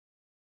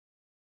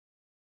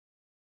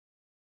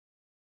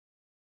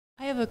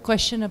I have a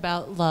question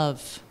about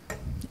love.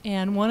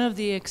 And one of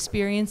the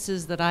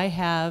experiences that I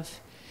have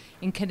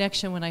in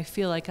connection when I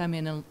feel like I'm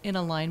in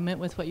alignment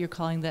with what you're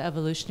calling the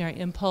evolutionary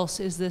impulse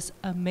is this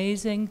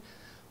amazing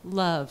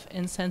love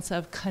and sense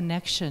of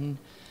connection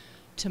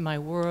to my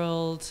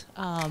world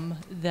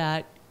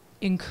that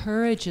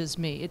encourages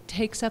me. It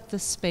takes up the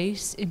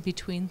space in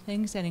between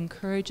things and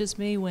encourages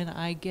me when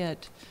I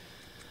get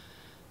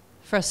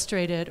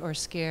frustrated or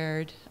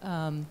scared.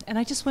 And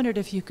I just wondered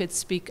if you could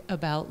speak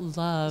about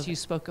love. You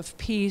spoke of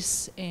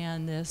peace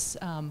and this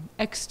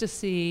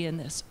ecstasy and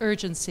this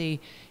urgency,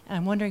 and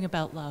I'm wondering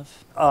about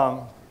love.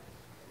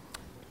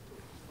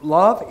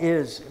 Love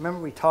is, remember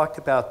we talked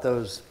about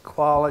those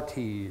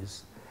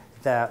qualities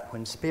that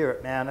when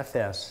spirit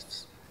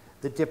manifests,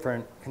 the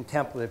different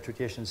contemplative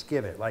traditions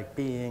give it, like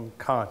being,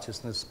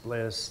 consciousness,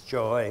 bliss,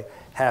 joy,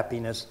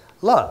 happiness,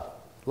 love.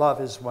 Love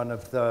is one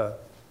of the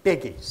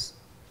biggies.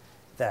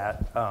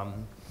 That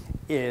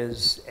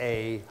is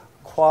a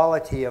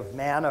quality of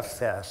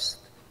manifest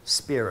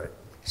spirit,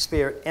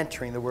 spirit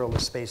entering the world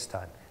of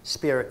space-time,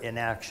 spirit in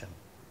action.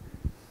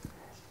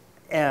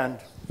 And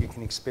you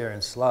can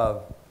experience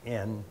love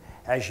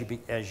as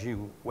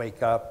you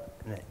wake up,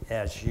 and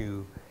as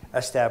you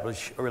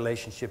establish a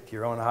relationship to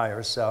your own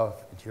higher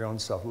self, to your own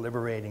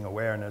self-liberating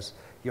awareness,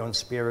 your own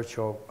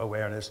spiritual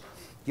awareness.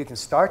 You can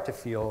start to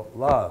feel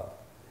love,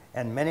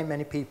 and many,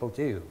 many people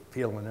do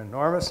feel an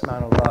enormous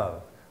amount of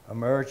love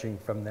emerging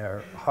from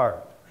their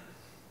heart.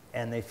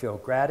 And they feel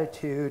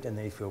gratitude and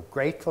they feel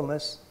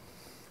gratefulness.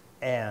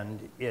 And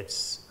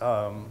it's,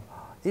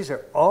 these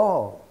are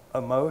all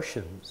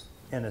emotions,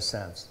 in a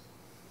sense,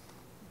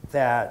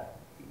 that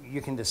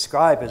you can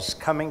describe as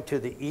coming to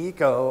the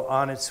ego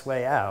on its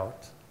way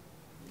out,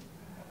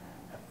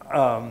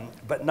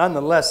 but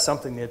nonetheless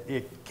something that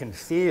it can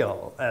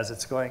feel as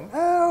it's going,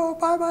 oh,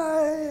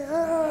 bye-bye,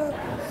 oh.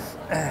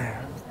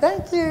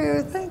 Thank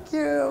you,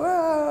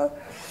 oh.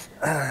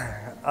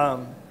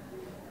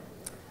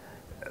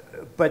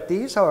 But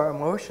these are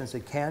emotions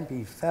that can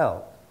be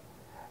felt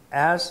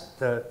as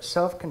the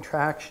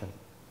self-contraction,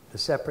 the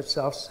separate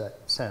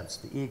self-sense,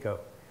 the ego,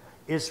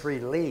 is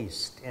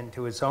released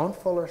into its own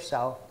fuller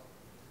self,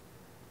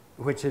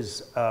 which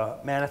is a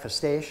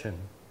manifestation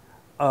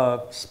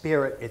of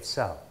spirit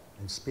itself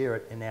and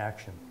spirit in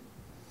action,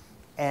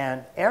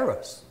 and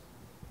eros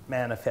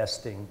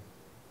manifesting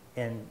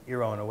in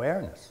your own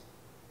awareness.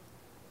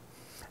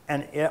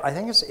 And I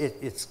think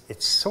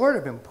it's sort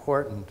of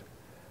important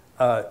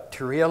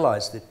to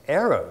realize that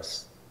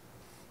eros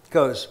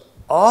goes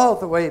all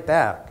the way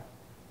back.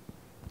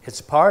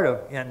 It's part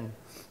of, in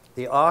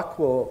the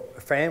aqua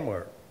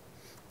framework,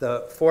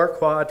 the 4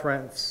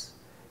 quadrants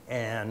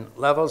and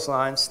levels,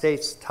 lines,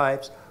 states,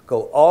 types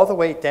go all the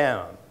way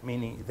down,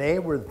 meaning they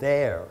were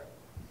there,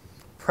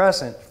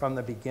 present from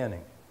the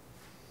beginning.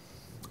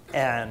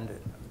 And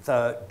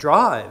the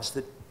drives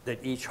that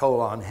each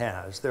holon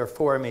has, there are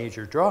 4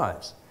 major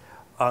drives.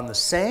 On the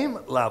same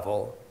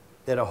level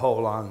that a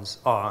holon's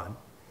on,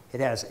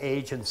 it has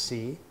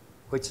agency,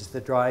 which is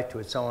the drive to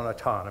its own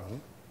autonomy,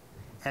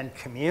 and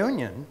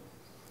communion,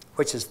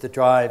 which is the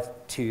drive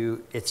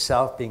to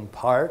itself being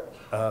part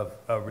of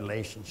a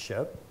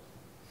relationship,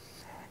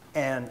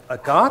 and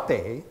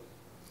agape,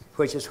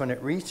 which is when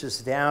it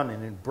reaches down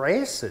and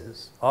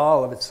embraces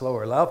all of its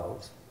lower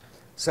levels.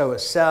 So a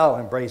cell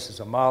embraces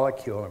a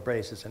molecule,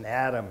 embraces an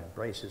atom,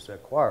 embraces a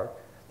quark.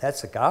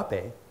 That's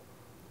agape.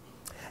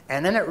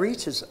 And then it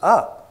reaches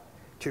up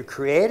to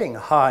creating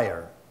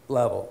higher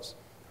levels,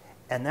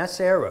 and that's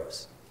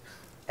eros.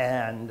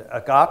 And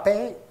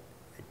agape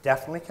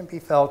definitely can be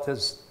felt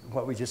as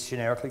what we just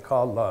generically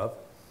call love,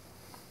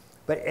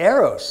 but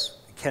eros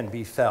can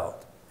be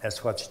felt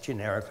as what's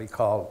generically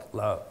called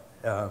love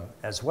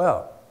as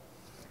well.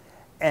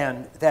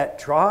 And that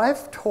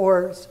drive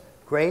towards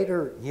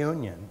greater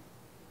union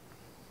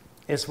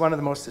is one of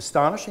the most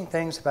astonishing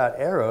things about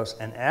eros,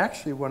 and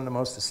actually one of the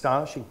most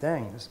astonishing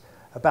things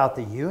about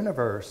the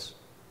universe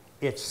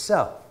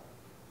itself.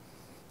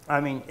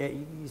 I mean,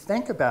 you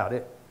think about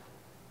it,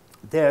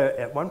 there,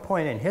 at one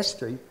point in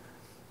history,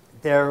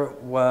 there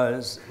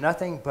was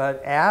nothing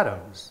but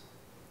atoms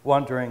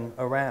wandering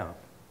around.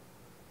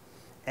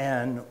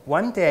 And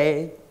one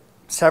day,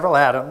 several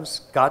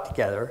atoms got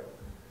together,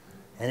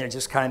 and they're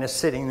just kind of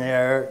sitting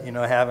there, you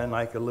know, having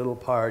like a little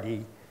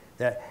party.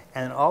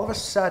 And all of a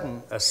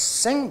sudden, a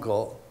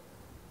single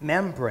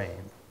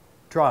membrane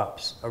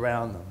drops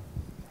around them,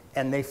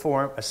 and they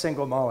form a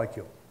single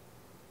molecule.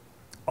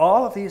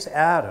 All of these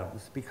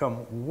atoms become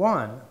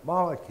one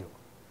molecule.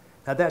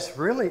 Now that's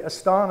really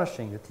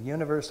astonishing that the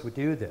universe would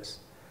do this.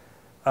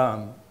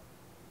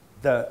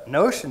 The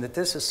notion that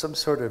this is some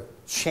sort of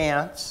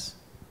chance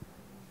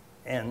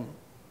and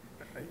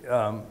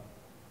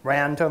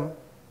random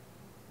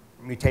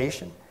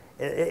mutation,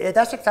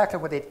 that's exactly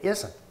what it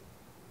isn't.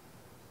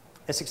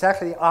 It's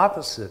exactly the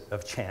opposite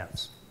of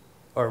chance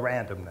or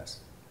randomness.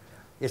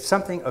 It's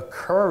something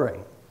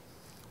occurring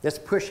that's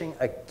pushing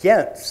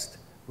against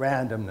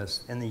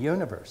randomness in the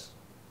universe.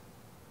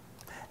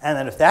 And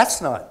then if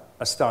that's not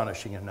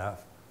astonishing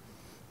enough,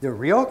 the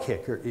real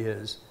kicker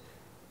is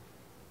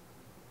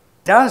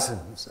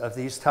dozens of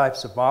these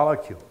types of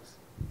molecules,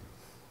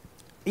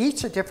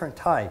 each a different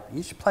type,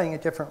 each playing a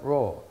different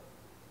role,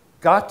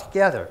 got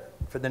together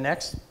for the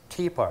next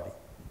tea party.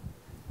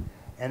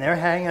 And they're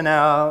hanging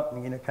out,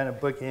 and, you know, kind of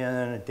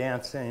boogieing and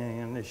dancing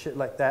and shit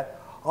like that.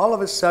 All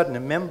of a sudden, a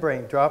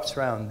membrane drops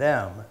around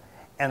them,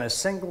 and a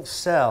single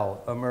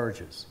cell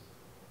emerges.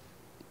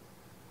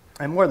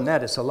 And more than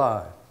that, it's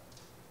alive.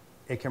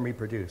 It can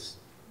reproduce.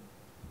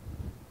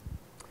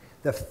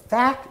 The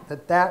fact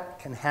that that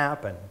can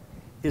happen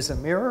is a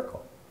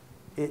miracle.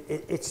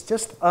 It's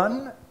just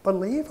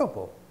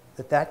unbelievable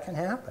that that can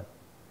happen.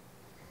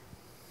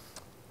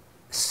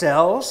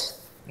 Cells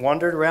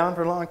wandered around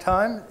for a long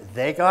time.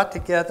 They got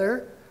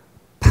together.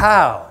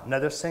 Pow!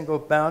 Another single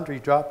boundary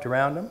dropped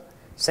around them.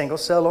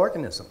 Single-cell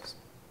organisms.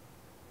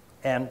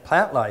 And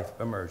plant life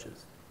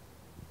emerges.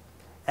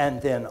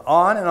 And then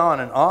on and on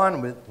and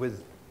on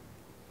with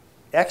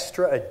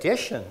extra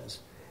additions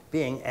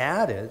being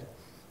added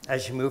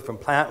as you move from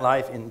plant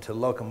life into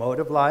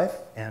locomotive life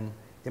and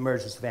the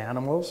emergence of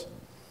animals.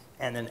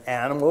 And then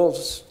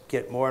animals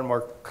get more and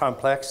more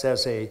complex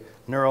as a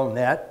neural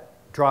net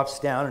drops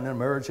down and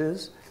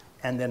emerges,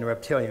 and then a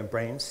reptilian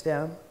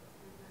brainstem,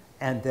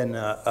 and then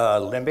a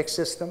limbic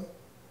system,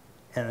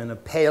 and then a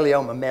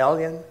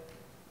paleo-mammalian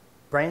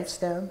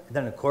brainstem, and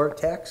then a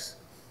cortex,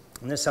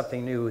 and there's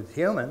something new with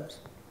humans,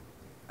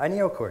 a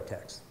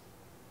neocortex.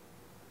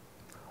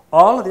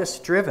 All of this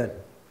driven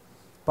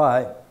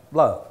by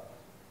love.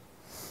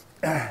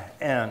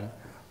 And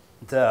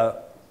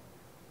the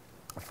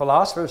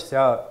philosophers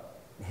throughout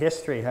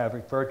history have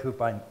referred to it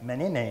by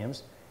many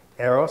names.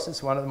 Eros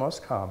is one of the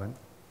most common.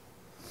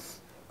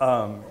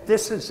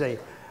 This is an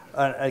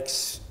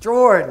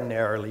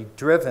extraordinarily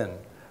driven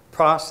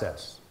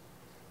process.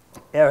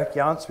 Eric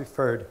Jans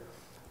referred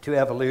to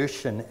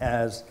evolution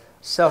as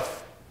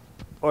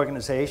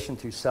self-organization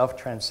through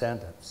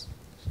self-transcendence,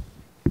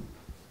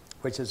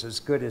 which is as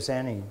good as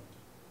any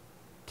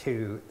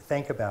to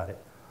think about it.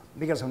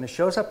 Because when it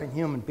shows up in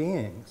human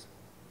beings,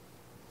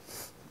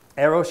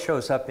 Eros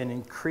shows up in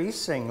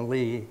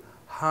increasingly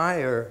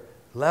higher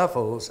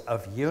levels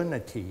of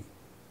unity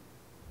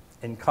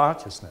in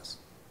consciousness.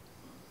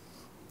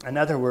 In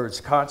other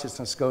words,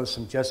 consciousness goes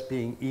from just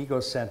being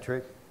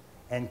egocentric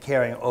and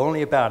caring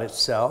only about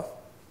itself,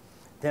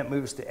 then it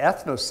moves to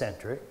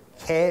ethnocentric,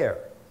 care.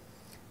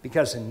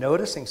 Because in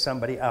noticing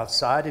somebody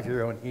outside of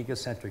your own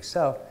egocentric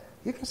self,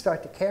 you can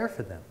start to care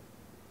for them.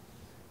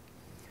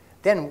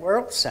 Then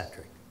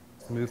world-centric,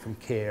 move from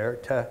care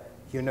to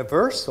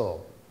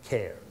universal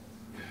care.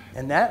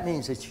 And that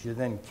means that you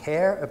then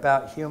care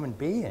about human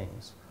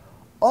beings,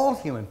 all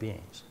human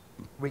beings,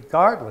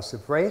 regardless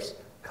of race,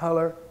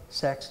 color,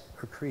 sex,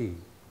 or creed.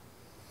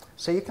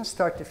 So you can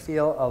start to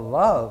feel a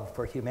love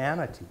for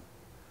humanity,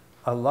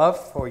 a love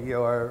for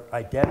your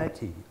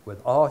identity with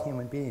all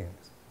human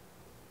beings.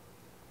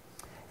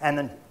 And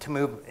then to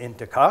move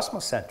into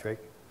cosmocentric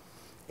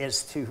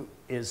is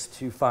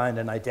to find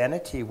an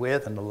identity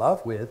with and a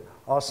love with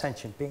all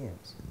sentient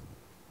beings.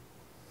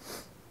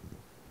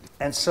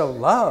 And so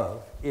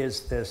love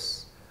is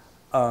this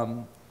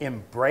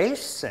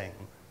embracing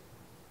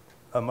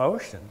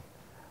emotion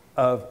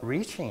of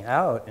reaching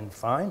out and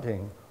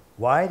finding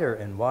wider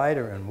and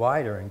wider and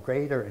wider and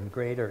greater and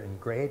greater and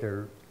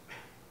greater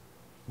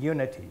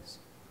unities,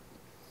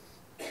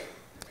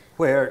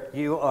 where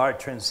you are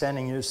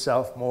transcending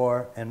yourself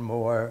more and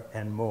more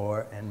and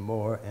more and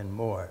more and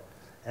more.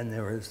 And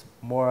there is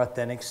more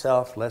authentic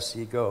self, less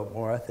ego,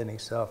 more authentic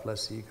self,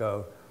 less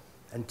ego,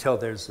 until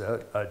there's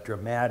a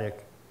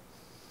dramatic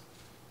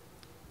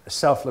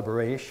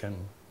self-liberation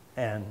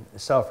and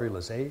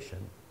self-realization,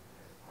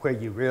 where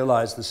you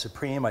realize the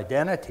supreme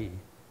identity,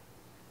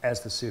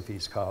 as the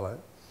Sufis call it,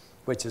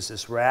 which is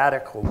this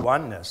radical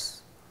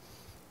oneness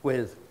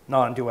with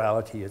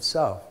non-duality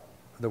itself,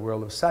 the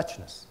world of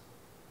suchness.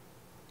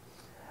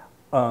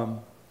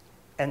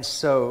 And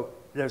so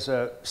there's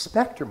a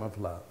spectrum of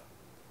love.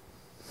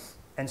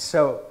 And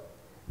so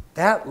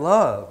that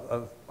love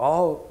of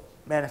all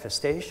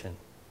manifestation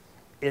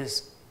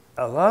is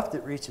a love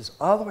that reaches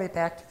all the way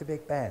back to the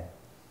Big Bang.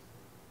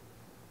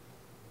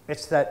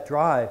 It's that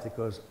drive that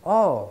goes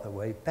all the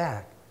way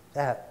back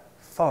that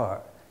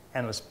far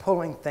and was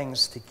pulling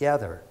things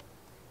together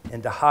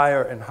into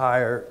higher and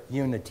higher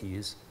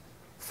unities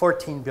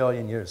 14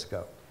 billion years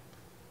ago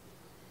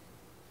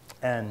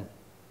and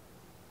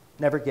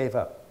never gave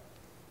up.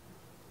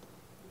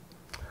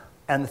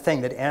 And the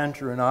thing that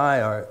Andrew and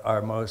I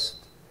are most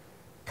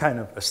kind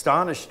of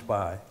astonished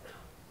by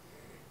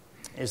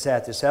is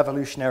that this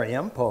evolutionary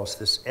impulse,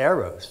 this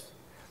Eros,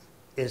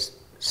 is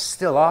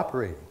still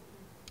operating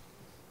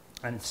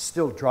and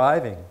still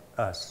driving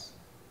us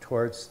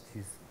towards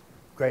these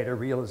greater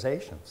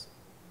realizations.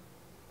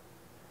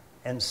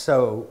 And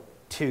so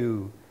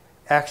to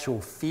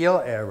actually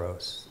feel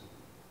Eros,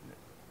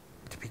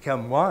 to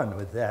become one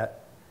with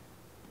that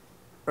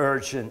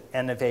urgent,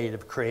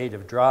 innovative,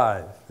 creative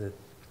drive that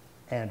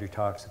Andrew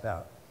talks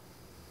about,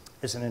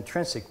 is an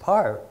intrinsic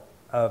part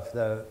of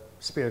the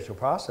spiritual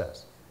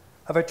process,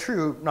 of a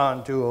true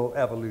non-dual,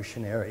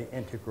 evolutionary,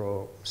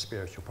 integral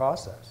spiritual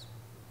process.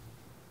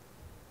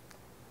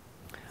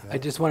 I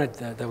just wanted,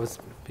 that was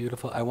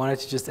beautiful. I wanted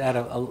to just add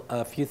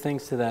a few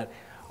things to that,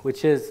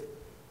 which is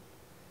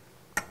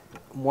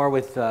more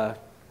with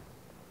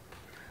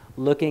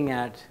looking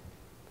at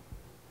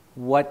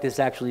what this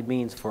actually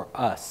means for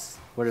us,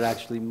 what it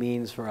actually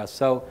means for us.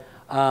 So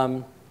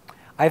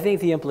I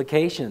think the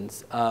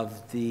implications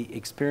of the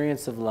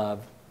experience of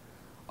love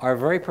are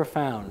very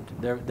profound.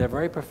 They're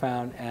very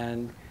profound,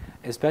 and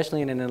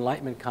especially in an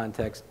enlightenment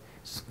context,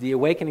 the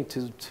awakening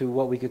to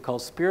what we could call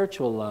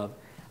spiritual love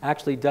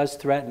actually does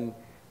threaten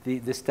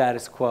the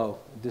status quo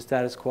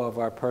of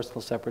our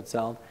personal separate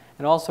self,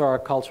 and also our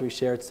culturally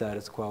shared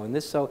status quo. And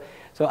this, so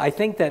I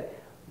think that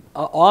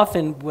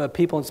often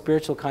people in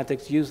spiritual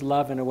contexts use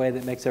love in a way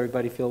that makes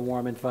everybody feel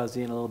warm and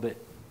fuzzy and a little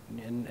bit.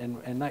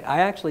 And I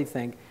actually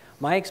think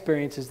my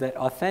experience is that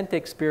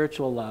authentic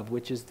spiritual love,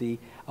 which is the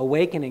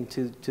awakening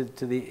to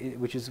the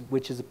which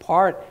is a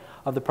part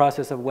of the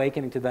process of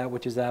awakening to that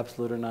which is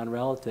absolute or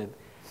non-relative,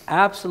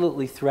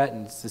 absolutely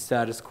threatens the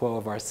status quo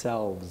of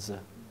ourselves.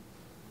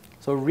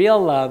 So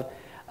real love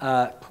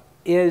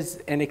is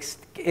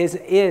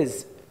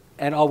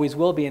and always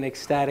will be an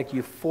ecstatic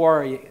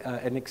euphoria,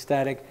 an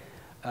ecstatic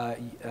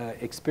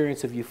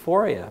experience of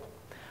euphoria.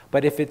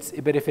 But if it's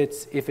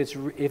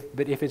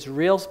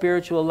real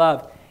spiritual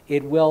love,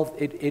 it will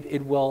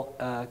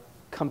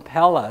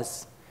compel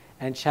us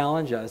and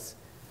challenge us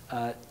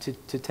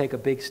to take a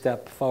big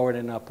step forward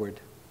and upward.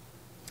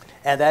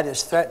 And that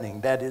is threatening.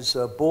 That is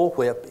a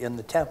bullwhip in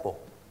the temple.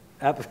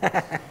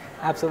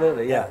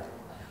 Absolutely, yeah.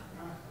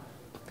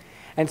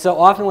 And so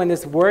often when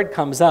this word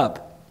comes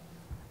up,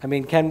 I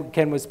mean,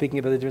 Ken was speaking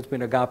about the difference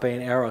between agape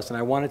and eros, and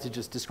I wanted to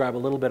just describe a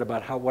little bit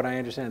about what I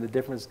understand the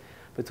difference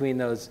between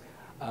those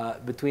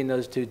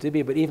two to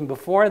be. But even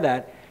before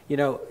that, you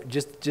know,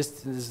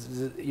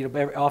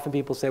 often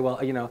people say,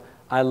 well, you know,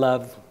 I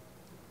love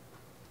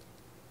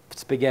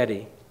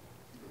spaghetti.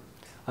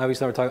 I always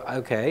start talking.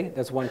 Okay,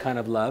 that's one kind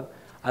of love.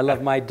 I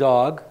love my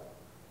dog.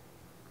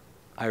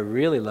 I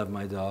really love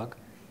my dog.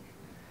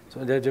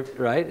 So,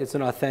 right? It's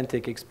an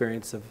authentic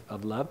experience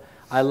of love.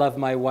 I love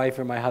my wife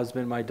or my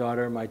husband, my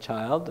daughter, my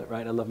child,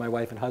 right? I love my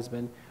wife and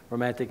husband,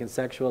 romantic and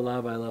sexual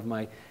love. I love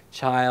my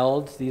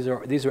child. These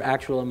are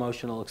actual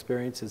emotional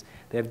experiences.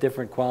 They have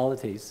different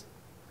qualities.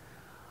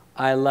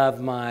 I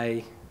love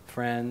my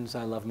friends.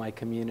 I love my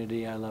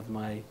community. I love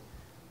my,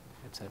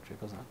 etc. It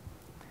goes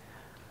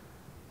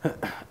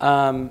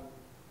on.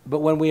 But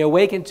when we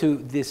awaken to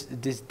these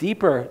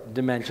deeper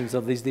dimensions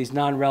of these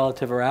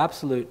non-relative or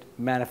absolute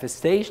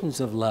manifestations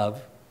of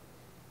love,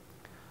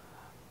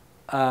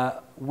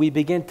 we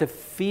begin to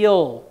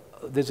feel,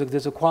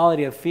 there's a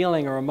quality of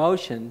feeling or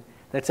emotion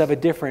that's of a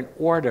different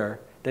order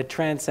that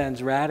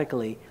transcends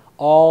radically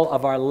all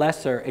of our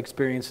lesser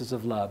experiences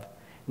of love.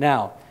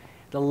 Now,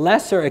 the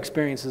lesser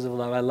experiences of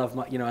love, I love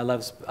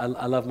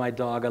my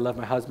dog, I love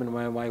my husband,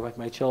 my wife,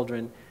 my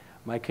children,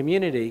 my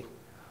community,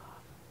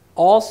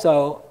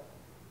 also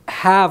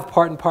have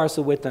part and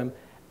parcel with them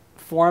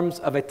forms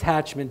of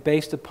attachment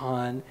based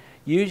upon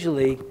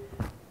usually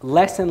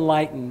less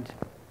enlightened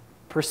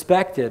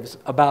perspectives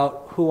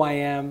about who I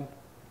am,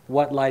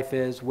 what life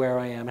is, where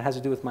I am. It has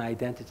to do with my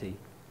identity.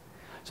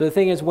 So the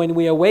thing is, when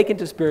we awaken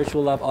to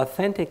spiritual love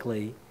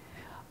authentically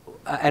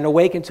and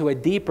awaken to a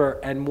deeper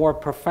and more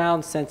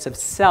profound sense of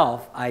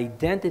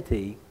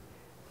self-identity,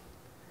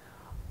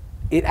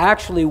 it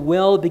actually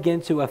will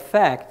begin to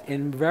affect,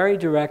 in very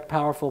direct,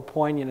 powerful,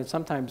 poignant, and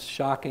sometimes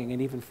shocking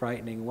and even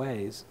frightening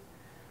ways,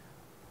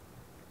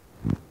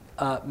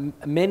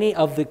 many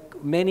of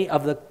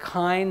the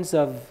kinds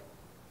of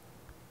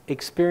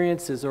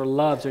experiences or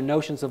loves or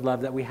notions of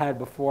love that we had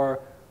before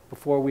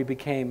we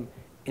became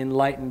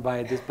enlightened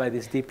by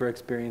this deeper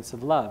experience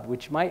of love,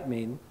 which might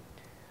mean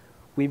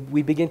we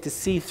begin to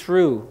see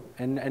through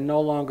and no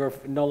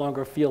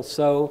longer feel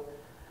so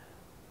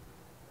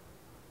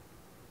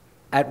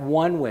at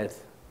one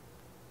with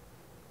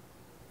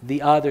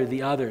the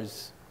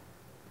others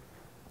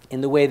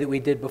in the way that we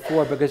did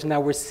before, because now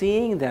we're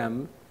seeing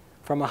them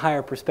from a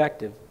higher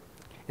perspective.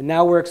 And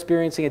now we're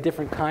experiencing a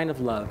different kind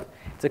of love.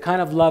 It's a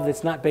kind of love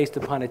that's not based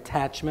upon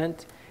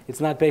attachment, it's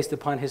not based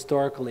upon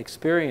historical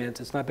experience,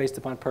 it's not based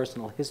upon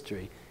personal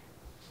history.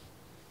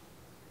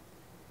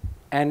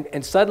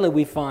 And suddenly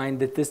we find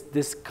that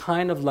this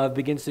kind of love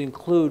begins to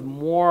include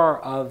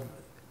more of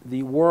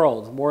the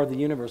world, more of the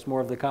universe,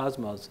 more of the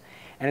cosmos.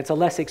 And it's a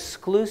less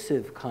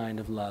exclusive kind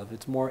of love.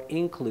 It's more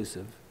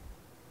inclusive.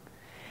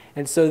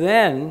 And so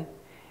then,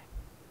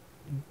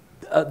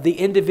 the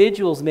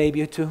individuals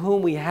maybe to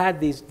whom we had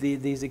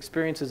these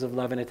experiences of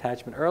love and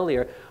attachment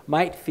earlier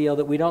might feel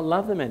that we don't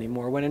love them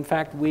anymore, when in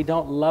fact we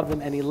don't love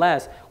them any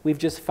less. We've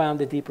just found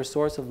a deeper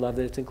source of love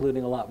that's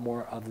including a lot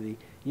more of the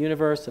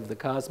universe, of the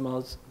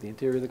cosmos, the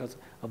interior of the cosmos,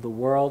 of the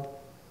world.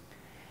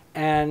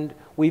 And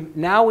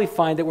now we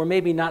find that we're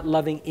maybe not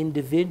loving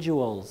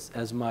individuals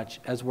as much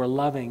as we're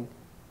loving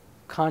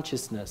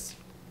consciousness.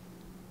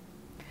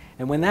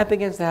 And when that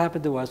begins to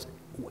happen to us,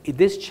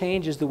 this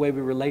changes the way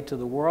we relate to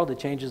the world. It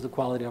changes the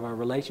quality of our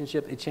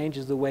relationship. It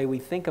changes the way we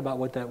think about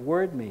what that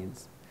word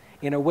means.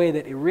 in a way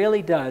that it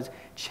really does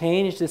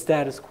change the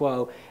status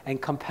quo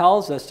and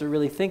compels us to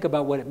really think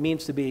about what it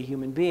means to be a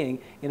human being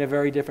in a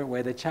very different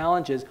way that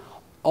challenges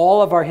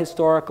all of our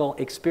historical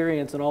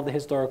experience and all the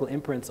historical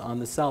imprints on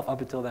the self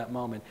up until that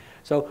moment.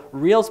 So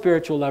real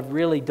spiritual love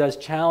really does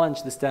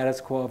challenge the status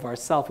quo of our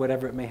self,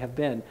 whatever it may have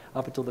been,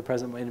 up until the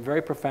present moment, in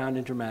very profound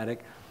and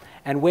dramatic,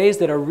 and ways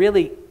that are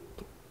really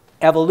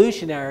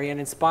evolutionary and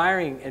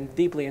inspiring and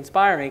deeply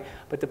inspiring.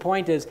 But the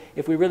point is,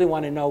 if we really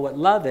want to know what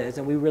love is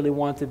and we really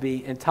want to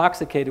be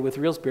intoxicated with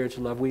real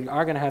spiritual love, we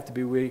are going to have to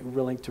be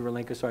willing to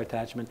relinquish our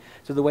attachment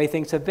to the way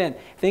things have been.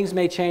 Things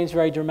may change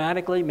very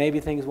dramatically, maybe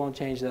things won't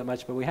change that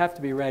much, but we have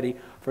to be ready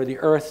for the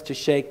earth to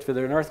shake, for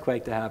an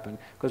earthquake to happen,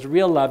 because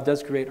real love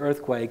does create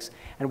earthquakes,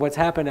 and what's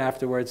happened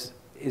afterwards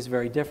is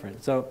very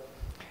different. So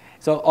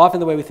often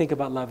the way we think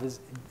about love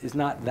is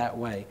not that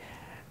way.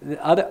 The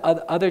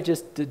other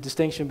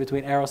distinction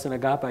between eros and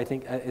agape, I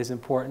think, is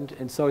important,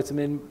 and so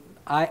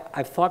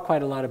I've thought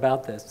quite a lot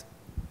about this,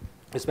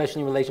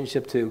 especially in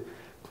relationship to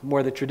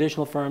more the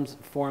traditional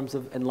forms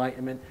of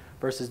enlightenment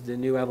versus the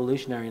new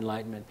evolutionary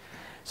enlightenment.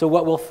 So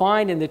what we'll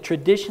find in the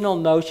traditional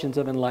notions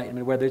of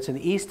enlightenment, whether it's in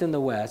the East and the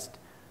West,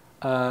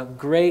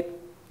 we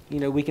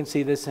can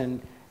see this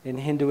in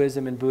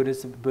Hinduism and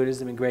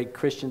Buddhism and great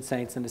Christian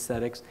saints and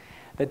ascetics,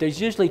 that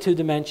there's usually two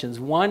dimensions.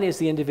 One is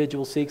the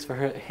individual seeks for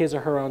his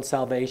or her own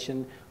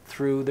salvation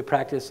through the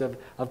practice of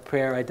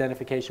prayer,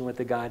 identification with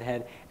the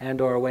Godhead,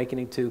 and or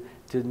awakening to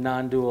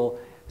non-dual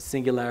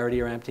singularity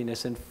or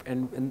emptiness.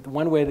 And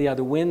one way or the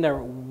other,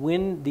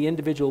 when the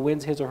individual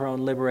wins his or her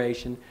own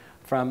liberation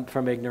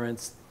from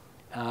ignorance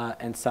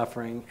and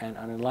suffering and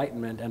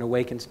unenlightenment and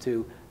awakens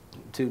to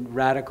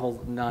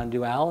radical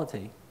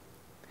non-duality.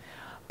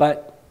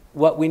 But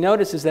what we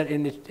notice is that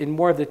in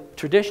more of the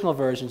traditional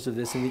versions of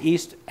this, in the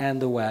East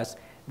and the West,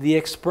 the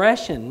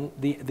expression,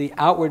 the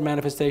outward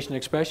manifestation and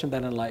expression of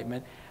that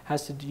enlightenment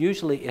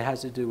usually has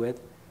to do with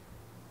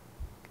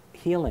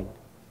healing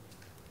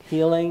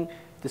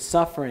the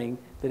suffering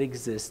that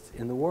exists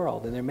in the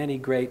world. And there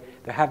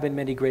have been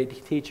many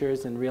great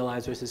teachers and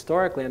realizers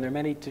historically, and there are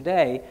many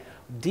today,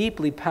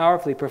 deeply,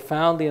 powerfully,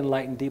 profoundly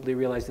enlightened, deeply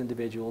realized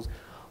individuals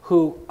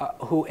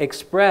who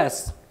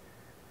express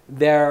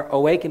their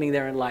awakening,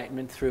 their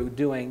enlightenment through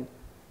doing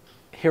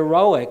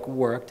heroic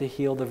work to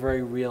heal the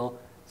very real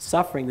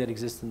suffering that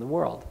exists in the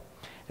world.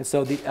 And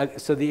so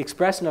the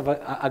expression of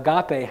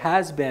agape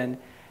has been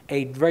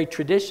a very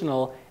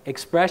traditional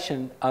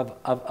expression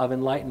of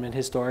enlightenment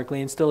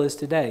historically and still is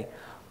today.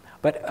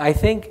 But I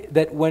think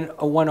that when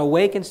one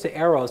awakens to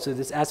eros, so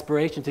this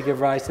aspiration to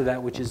give rise to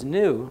that which is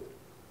new,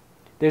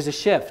 there's a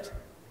shift.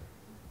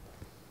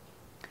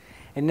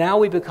 And now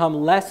we become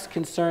less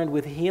concerned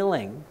with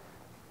healing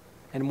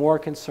and more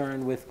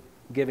concerned with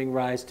giving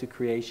rise to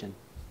creation,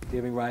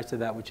 giving rise to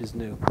that which is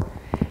new.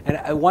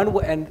 And one of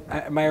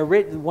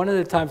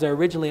the times I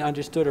originally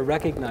understood or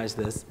recognized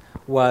this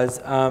was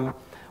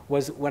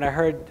when I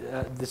heard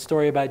the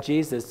story about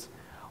Jesus.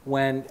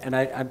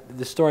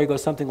 The story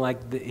goes something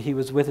like he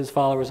was with his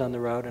followers on the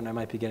road, and I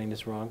might be getting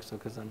this wrong,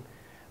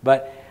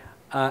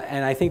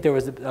 and I think there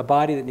was a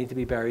body that needed to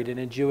be buried, and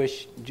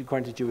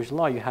according to Jewish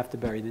law, you have to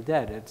bury the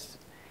dead.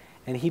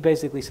 And he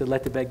basically said,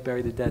 "Let the dead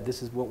bury the dead.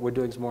 This is what we're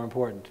doing is more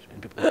important."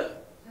 And people,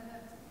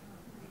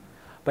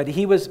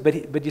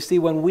 but you see,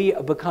 when we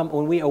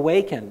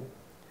awaken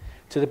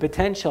to the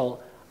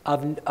potential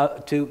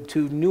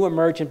to new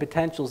emergent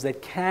potentials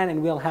that can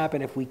and will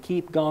happen if we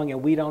keep going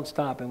and we don't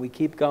stop, and we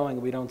keep going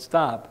and we don't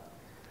stop,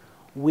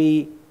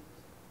 we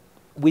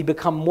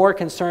become more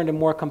concerned and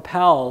more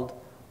compelled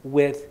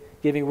with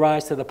giving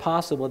rise to the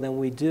possible than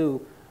we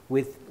do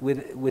with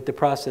the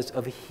process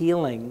of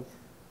healing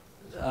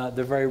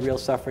the very real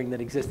suffering that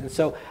exists. And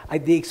so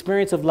the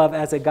experience of love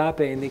as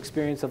agape and the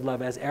experience of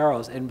love as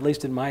eros, and at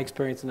least in my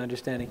experience and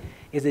understanding,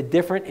 is a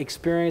different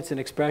experience and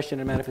expression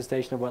and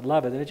manifestation of what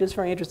love is. And it's just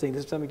very interesting.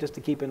 This is something just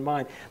to keep in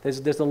mind. There's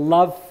a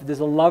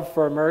love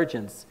for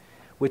emergence,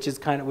 which is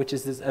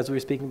this, as we were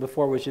speaking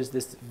before, which is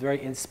this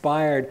very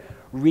inspired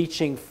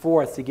reaching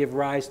forth to give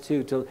rise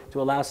to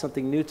allow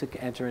something new to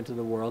enter into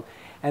the world.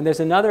 And there's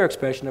another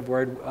expression of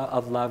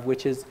love,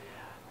 which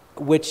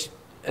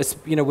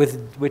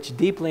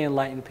deeply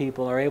enlightened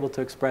people are able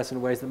to express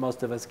in ways that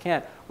most of us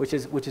can't, which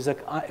is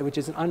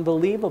an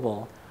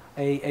unbelievable,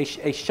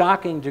 a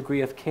shocking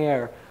degree of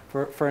care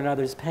for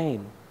another's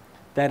pain,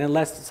 that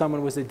unless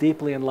someone was a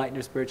deeply enlightened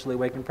or spiritually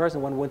awakened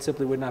person, one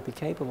simply would not be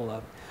capable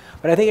of.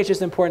 But I think it's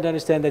just important to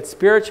understand that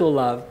spiritual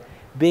love,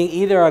 being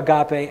either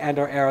agape and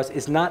or eros,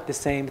 is not the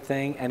same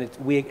thing, and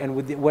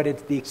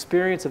the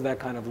experience of that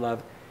kind of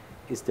love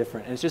is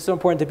different. And it's just so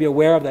important to be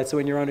aware of that, so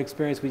in your own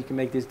experience you can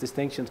make these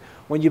distinctions.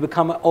 When you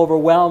become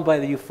overwhelmed by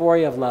the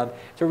euphoria of love,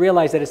 to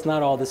realize that it's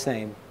not all the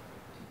same.